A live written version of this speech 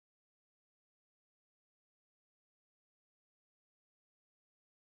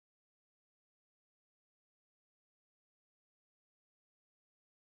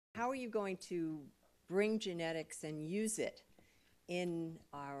how are you going to bring genetics and use it in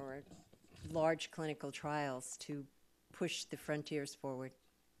our large clinical trials to push the frontiers forward?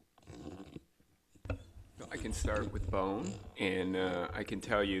 I can start with bone, and I can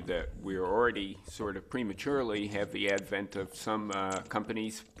tell you that we're already sort of prematurely have the advent of some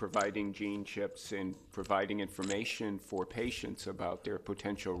companies providing gene chips and providing information for patients about their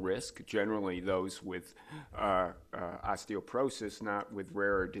potential risk, generally those with osteoporosis, not with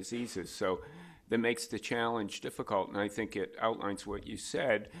rarer diseases. So that makes the challenge difficult, and I think it outlines what you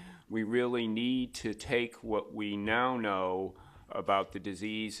said. We really need to take what we now know about the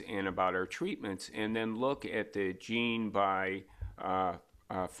disease and about our treatments, and then look at the gene by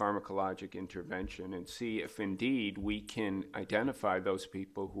pharmacologic intervention and see if indeed we can identify those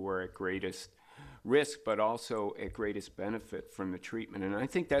people who are at greatest risk but also at greatest benefit from the treatment. And I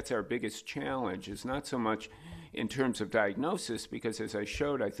think that's our biggest challenge, is not so much in terms of diagnosis, because as I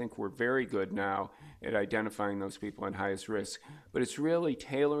showed, I think we're very good now at identifying those people at highest risk, but it's really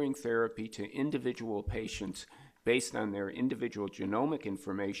tailoring therapy to individual patients based on their individual genomic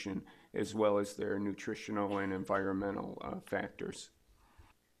information as well as their nutritional and environmental factors.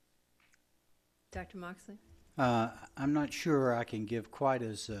 Dr. Moxley? I'm not sure I can give quite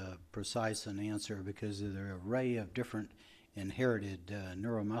as precise an answer because of the array of different inherited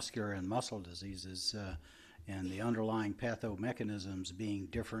neuromuscular and muscle diseases and the underlying pathomechanisms being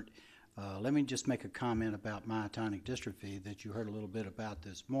different. Let me just make a comment about myotonic dystrophy that you heard a little bit about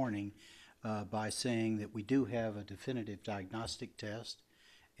this morning. By saying that we do have a definitive diagnostic test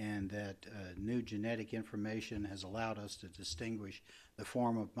and that new genetic information has allowed us to distinguish the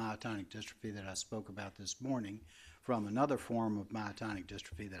form of myotonic dystrophy that I spoke about this morning from another form of myotonic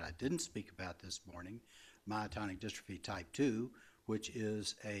dystrophy that I didn't speak about this morning, myotonic dystrophy type 2, which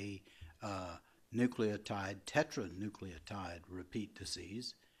is a tetranucleotide repeat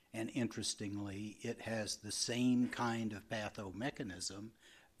disease. And interestingly, it has the same kind of pathomechanism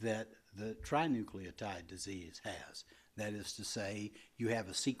that the trinucleotide disease has. That is to say, you have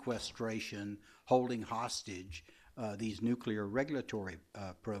a sequestration holding hostage these nuclear regulatory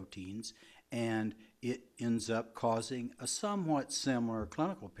proteins, and it ends up causing a somewhat similar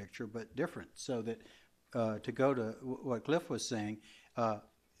clinical picture, but different. So that to go to what Cliff was saying,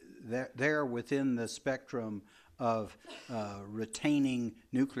 they're within the spectrum of retaining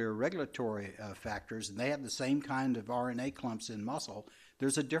nuclear regulatory factors, and they have the same kind of RNA clumps in muscle.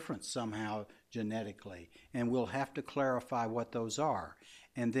 There's a difference somehow genetically, and we'll have to clarify what those are.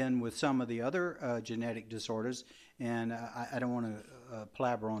 And then with some of the other genetic disorders, and I don't want to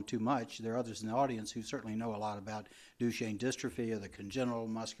blabber on too much, there are others in the audience who certainly know a lot about Duchenne dystrophy or the congenital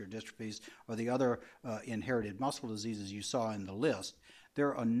muscular dystrophies or the other inherited muscle diseases you saw in the list.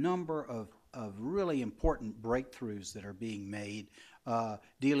 There are a number of really important breakthroughs that are being made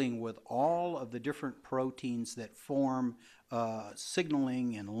dealing with all of the different proteins that form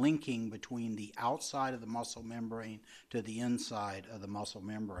signaling and linking between the outside of the muscle membrane to the inside of the muscle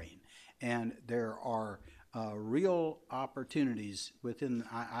membrane. And there are real opportunities within,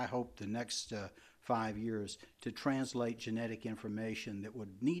 I hope, the next 5 years to translate genetic information that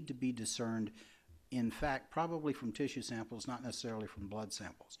would need to be discerned, in fact, probably from tissue samples, not necessarily from blood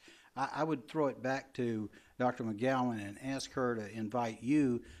samples. I would throw it back to Dr. McGowan and ask her to invite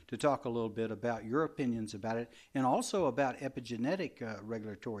you to talk a little bit about your opinions about it and also about epigenetic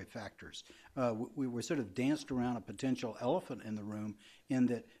regulatory factors. We were sort of danced around a potential elephant in the room in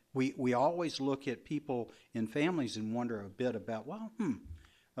that we always look at people in families and wonder a bit about, well,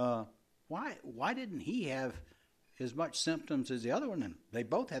 why didn't he have as much symptoms as the other one? And they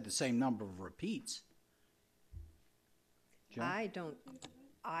both had the same number of repeats. John?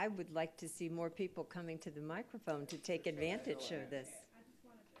 I would like to see more people coming to the microphone to take advantage of this. I just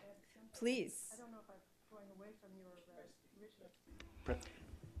wanted to add something. Please. I don't know if I'm going away from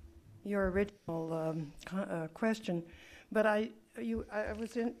your original question, but I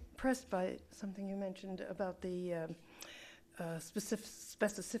was impressed by something you mentioned about the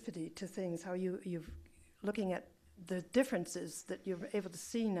specificity to things, how you're looking at the differences that you're able to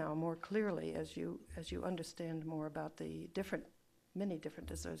see now more clearly as you understand more about the many different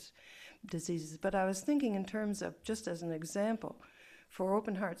diseases. But I was thinking in terms of, just as an example, for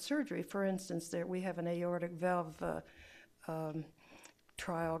open heart surgery, for instance, there we have an aortic valve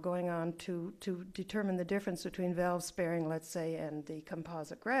trial going on to determine the difference between valve sparing, let's say, and the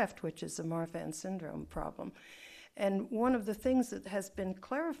composite graft, which is the Marfan syndrome problem. And one of the things that has been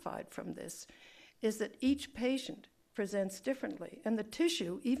clarified from this is that each patient presents differently. And the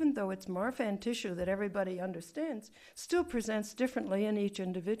tissue, even though it's Marfan tissue that everybody understands, still presents differently in each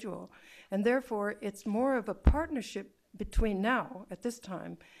individual. And therefore, it's more of a partnership between now, at this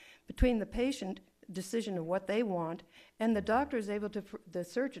time, between the patient decision of what they want, and the doctor is able to, the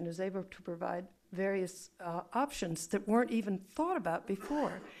surgeon is able to provide various options that weren't even thought about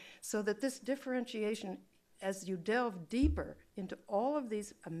before. So that this differentiation, as you delve deeper into all of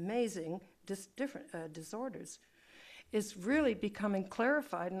these amazing different disorders, is really becoming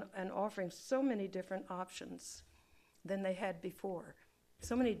clarified and offering so many different options than they had before.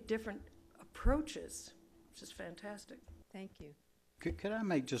 So many different approaches, which is fantastic. Thank you. Could I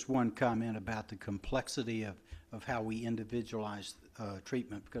make just one comment about the complexity of how we individualize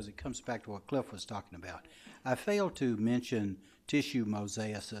treatment, because it comes back to what Cliff was talking about. I failed to mention tissue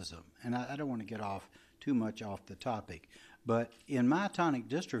mosaicism, and I don't want to get off too much off the topic, but in myotonic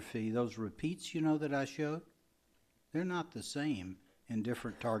dystrophy, those repeats, you know, that I showed, they're not the same in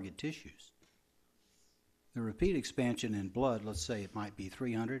different target tissues. The repeat expansion in blood, let's say it might be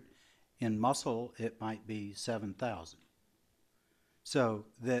 300. In muscle, it might be 7,000. So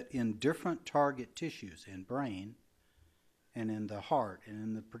that in different target tissues, in brain and in the heart and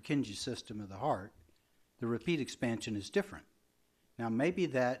in the Purkinje system of the heart, the repeat expansion is different. Now maybe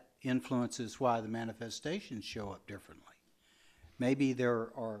that influences why the manifestations show up differently. Maybe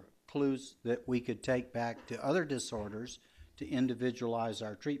there are clues that we could take back to other disorders to individualize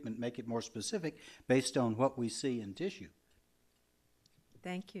our treatment, make it more specific based on what we see in tissue.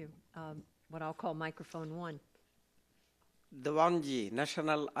 Thank you. What I'll call microphone one. Devanji,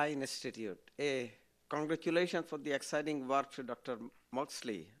 National Eye Institute. Congratulations for the exciting work to Dr.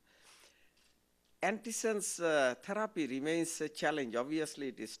 Moxley. Antisense therapy remains a challenge. Obviously,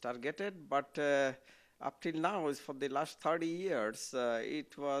 it is targeted, but up till now, for the last 30 years,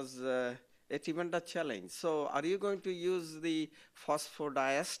 it was a tremendous challenge. So are you going to use the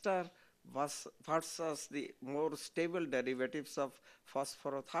phosphodiester versus the more stable derivatives of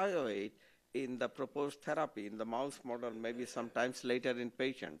phosphorothioate in the proposed therapy in the mouse model, maybe sometimes later in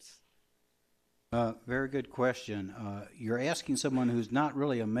patients? Very good question. You're asking someone who's not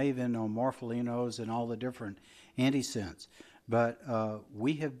really a maven on morpholinos and all the different antisense, but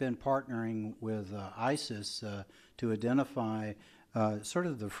we have been partnering with ISIS to identify sort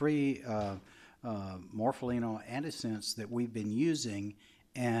of the free morpholino antisense that we've been using,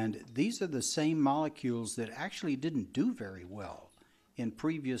 and these are the same molecules that actually didn't do very well in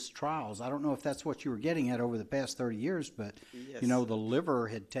previous trials. I don't know if that's what you were getting at over the past 30 years, but Yes. you know, the liver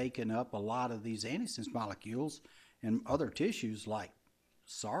had taken up a lot of these antisense molecules and other tissues like,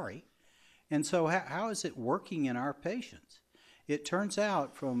 sorry. And so how is it working in our patients? It turns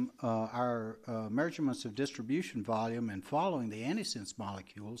out from our measurements of distribution volume and following the antisense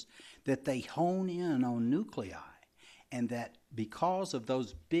molecules that they hone in on nuclei, and that because of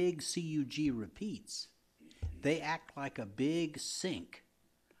those big CUG repeats, they act like a big sink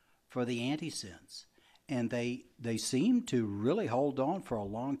for the antisense. And they seem to really hold on for a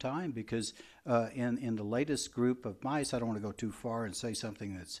long time, because in the latest group of mice, I don't want to go too far and say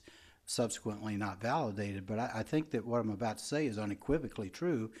something that's subsequently not validated, but I think that what I'm about to say is unequivocally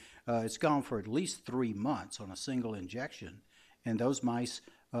true. It's gone for at least 3 months on a single injection, and those mice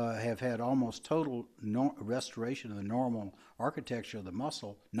have had almost total restoration of the normal architecture of the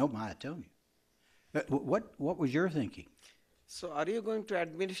muscle, no myotonia. What was your thinking? So are you going to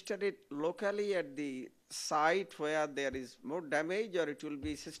administer it locally at the site where there is more damage, or it will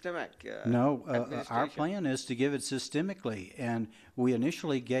be systemic? No, our plan is to give it systemically, and we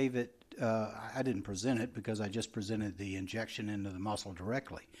initially gave it, I didn't present it because I just presented the injection into the muscle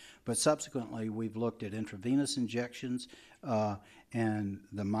directly, but subsequently we've looked at intravenous injections, and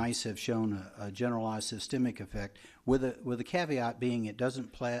the mice have shown a generalized systemic effect, with a caveat being it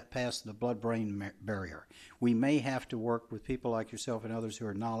doesn't pass the blood-brain barrier. We may have to work with people like yourself and others who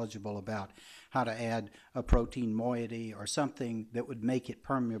are knowledgeable about how to add a protein moiety or something that would make it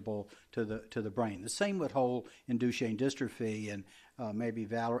permeable to the brain. The same would hold in Duchenne dystrophy, and maybe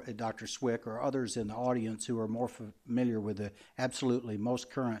Dr. Swick or others in the audience who are more familiar with the absolutely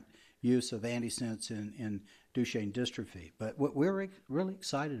most current use of antisense in Duchenne dystrophy. But we're really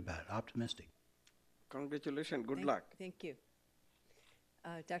excited about it, optimistic. Congratulations, good luck. Thank you.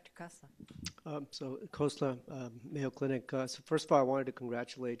 Dr. Khosla. So Khosla, Mayo Clinic. So first of all, I wanted to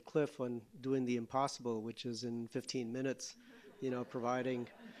congratulate Cliff on doing the impossible, which is in 15 minutes, you know, providing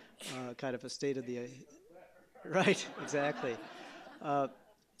kind of a state of the, right, exactly.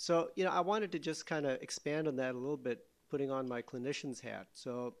 So, you know, I wanted to just kind of expand on that a little bit, putting on my clinician's hat.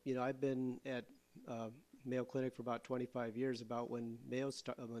 So, you know, I've been at Mayo Clinic for about 25 years, about when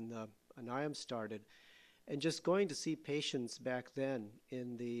Anayam started. And just going to see patients back then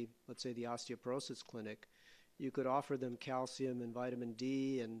in the, let's say, the osteoporosis clinic, you could offer them calcium and vitamin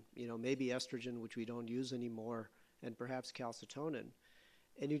D and, you know, maybe estrogen, which we don't use anymore, and perhaps calcitonin.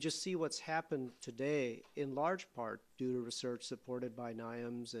 And you just see what's happened today, in large part due to research supported by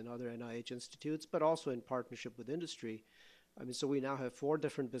NIAMS and other NIH institutes, but also in partnership with industry. I mean, so we now have 4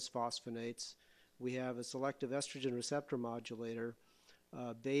 different bisphosphonates. We have a selective estrogen receptor modulator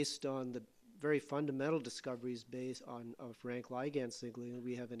based on the very fundamental discoveries based on of rank ligand signaling.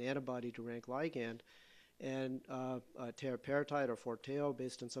 We have an antibody to rank ligand, and teriparatide or Forteo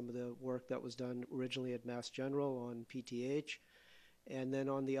based on some of the work that was done originally at Mass General on PTH. And then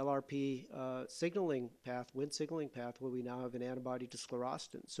on the LRP signaling path, Wnt signaling pathway, we now have an antibody to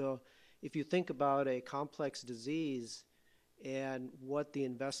sclerostin. So if you think about a complex disease and what the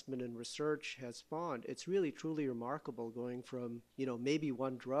investment in research has spawned, it's really truly remarkable, going from, you know, maybe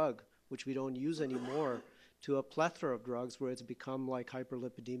one drug, which we don't use anymore, to a plethora of drugs where it's become like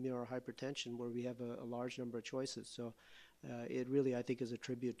hyperlipidemia or hypertension, where we have a large number of choices. So it really, I think, is a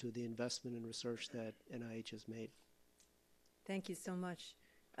tribute to the investment in research that NIH has made. Thank you so much.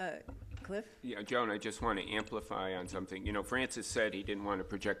 Cliff? Yeah, Joan, I just want to amplify on something. You know, Francis said he didn't want to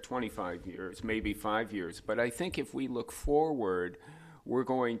project 25 years, maybe 5 years. But I think if we look forward, we're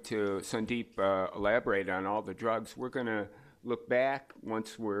going to, Sandeep elaborate on all the drugs, we're going to look back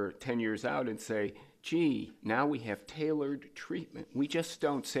once we're 10 years out and say, gee, now we have tailored treatment. We just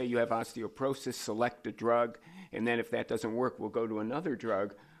don't say you have osteoporosis, select a drug, and then if that doesn't work, we'll go to another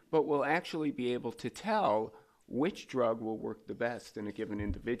drug. But we'll actually be able to tell which drug will work the best in a given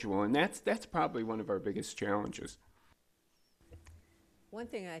individual. And that's probably one of our biggest challenges. One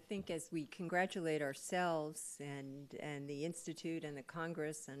thing I think, as we congratulate ourselves and the Institute and the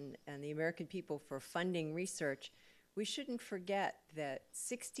Congress and the American people for funding research, we shouldn't forget that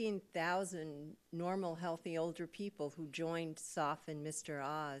 16,000 normal, healthy, older people who joined SOF and Mr.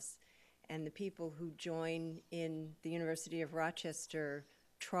 Oz, and the people who join in the University of Rochester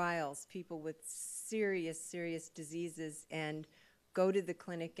trials, people with serious, serious diseases, and go to the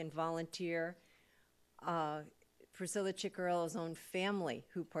clinic and volunteer. Priscilla Ciccarello's own family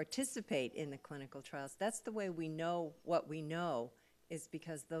who participate in the clinical trials. That's the way we know what we know, is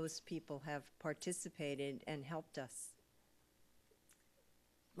because those people have participated and helped us.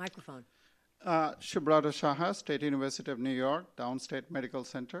 Microphone. Subrata Shaha, State University of New York, Downstate Medical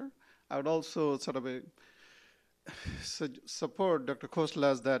Center. I would also sort of support Dr.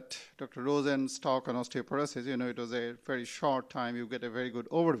 Kostela's that Dr. Rosen's talk on osteoporosis. You know, it was a very short time. You get a very good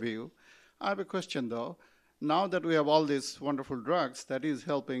overview. I have a question, though. Now that we have all these wonderful drugs that is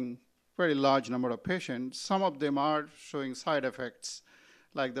helping very large number of patients, some of them are showing side effects,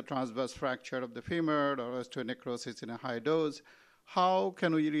 like the transverse fracture of the femur or osteonecrosis in a high dose. How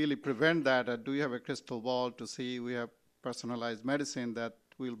can we really prevent that? Do you have a crystal ball to see we have personalized medicine that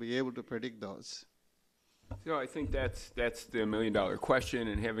will be able to predict those? So I think that's the million-dollar question,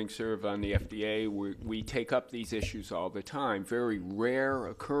 and having served on the FDA, we take up these issues all the time, very rare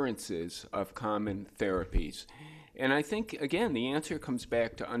occurrences of common therapies. And I think, again, the answer comes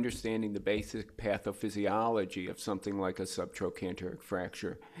back to understanding the basic pathophysiology of something like a subtrochanteric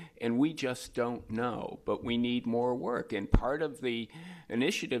fracture. And we just don't know, but we need more work. And part of the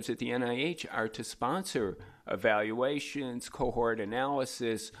initiatives at the NIH are to sponsor evaluations, cohort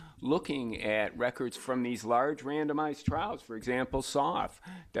analysis, looking at records from these large randomized trials. For example, SOF.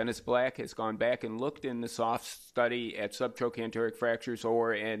 Dennis Black has gone back and looked in the SOF study at subtrochanteric fractures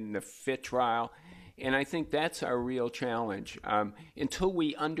or in the FIT trial. And I think that's our real challenge. Until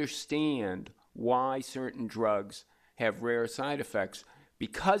we understand why certain drugs have rare side effects,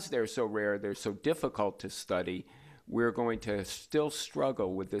 because they're so rare, they're so difficult to study, we're going to still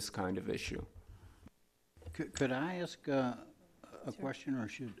struggle with this kind of issue. Could I ask a question, or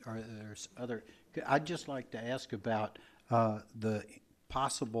are there other? I'd just like to ask about the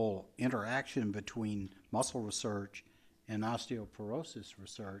possible interaction between muscle research and osteoporosis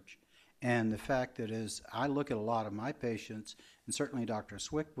research, and the fact that as I look at a lot of my patients, and certainly Dr.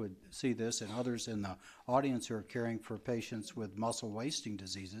 Swick would see this, and others in the audience who are caring for patients with muscle wasting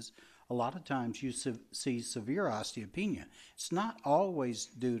diseases, a lot of times you see severe osteopenia. It's not always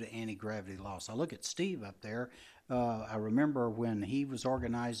due to anti-gravity loss. I look at Steve up there. I remember when he was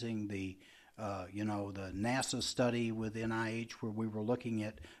organizing the NASA study with NIH, where we were looking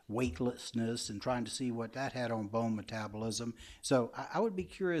at weightlessness and trying to see what that had on bone metabolism. So I would be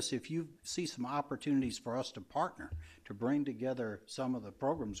curious if you see some opportunities for us to partner to bring together some of the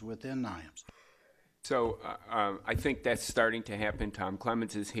programs within NIAMS. So I think that's starting to happen. Tom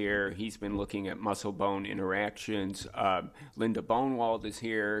Clemens is here. He's been looking at muscle-bone interactions. Linda Bonewald is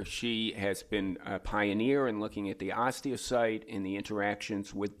here. She has been a pioneer in looking at the osteocyte and the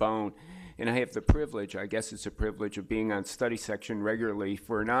interactions with bone. And I have the privilege, I guess it's a privilege, of being on study section regularly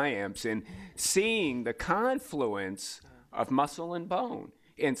for NIAMS and seeing the confluence of muscle and bone.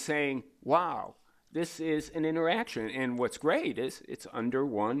 and saying, wow, this is an interaction. And what's great is it's under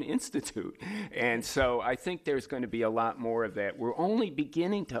one institute. And so I think there's going to be a lot more of that. We're only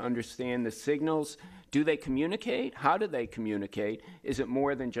beginning to understand the signals. Do they communicate? How do they communicate? Is it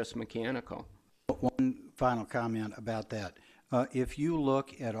more than just mechanical? One final comment about that. If you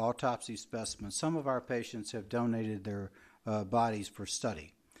look at autopsy specimens, some of our patients have donated their bodies for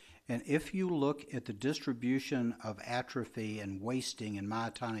study. And if you look at the distribution of atrophy and wasting in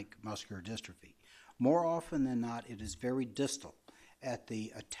myotonic muscular dystrophy, more often than not, it is very distal at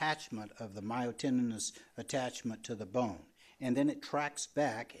the attachment of the myotendinous attachment to the bone. And then it tracks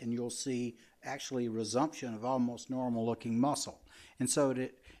back, and you'll see actually resumption of almost normal-looking muscle. And so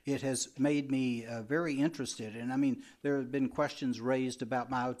it has made me very interested. And I mean, there have been questions raised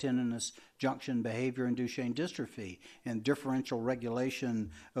about myotendinous junction behavior in Duchenne dystrophy and differential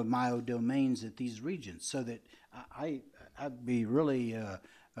regulation of myodomains at these regions. So that I'd be really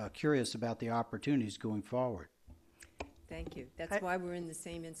curious about the opportunities going forward. Thank you. That's why we're in the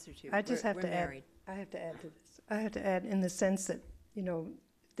same institute. I just have we're to married. add. I have to add to this. I have to add in the sense that, you know,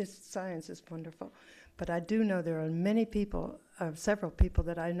 this science is wonderful, but I do know there are many people, several people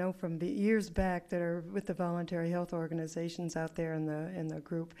that I know from years back that are with the voluntary health organizations out there in the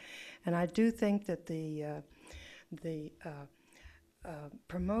group, and I do think that the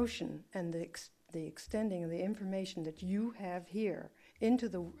promotion and the extending of the information that you have here into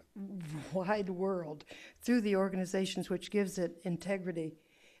the wide world through the organizations, which gives it integrity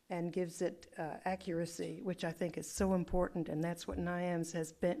and gives it accuracy, which I think is so important, and that's what NIAMS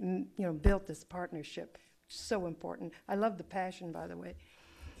has been, you know, built this partnership. So important. I love the passion, by the way.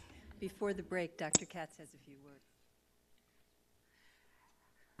 Before the break, Dr. Katz has a few words.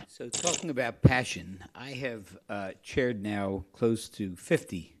 So talking about passion, I have chaired now close to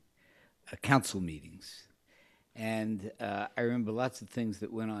 50 council meetings. And I remember lots of things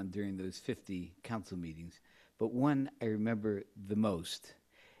that went on during those 50 council meetings. But one I remember the most,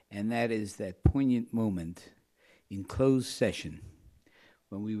 and that is that poignant moment in closed session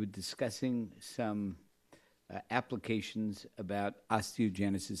when we were discussing some applications about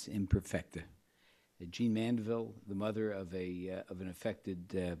osteogenesis imperfecta. Jean Mandeville, the mother of an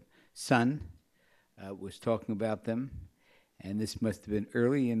affected son, was talking about them, and this must have been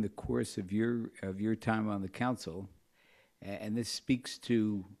early in the course of your time on the council, and this speaks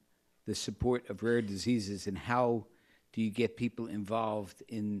to the support of rare diseases and how do you get people involved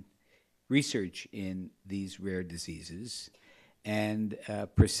in research in these rare diseases. And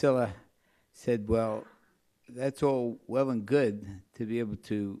Priscilla said, well, that's all well and good to be able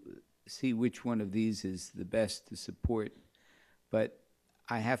to see which one of these is the best to support, but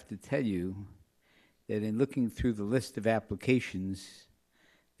I have to tell you that in looking through the list of applications,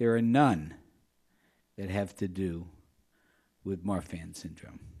 there are none that have to do with Marfan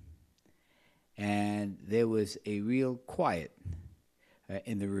syndrome. And there was a real quiet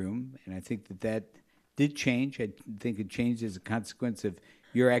in the room, and I think that did change. I think it changed as a consequence of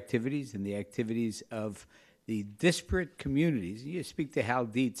your activities and the activities of the disparate communities. You speak to Hal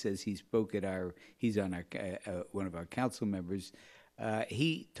Dietz as he spoke at he's on our one of our council members.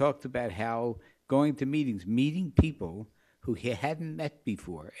 He talked about how going to meetings, meeting people who he hadn't met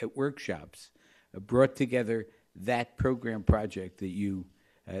before at workshops, brought together that program project that you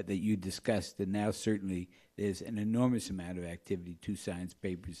discussed, and now certainly there's an enormous amount of activity, 2 science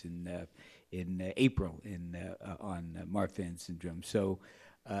papers in April on Marfan syndrome. So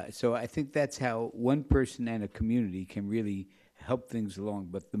I think that's how one person and a community can really help things along.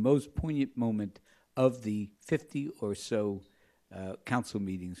 But the most poignant moment of the 50 or so council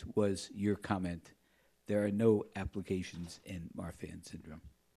meetings was your comment, there are no applications in Marfan syndrome.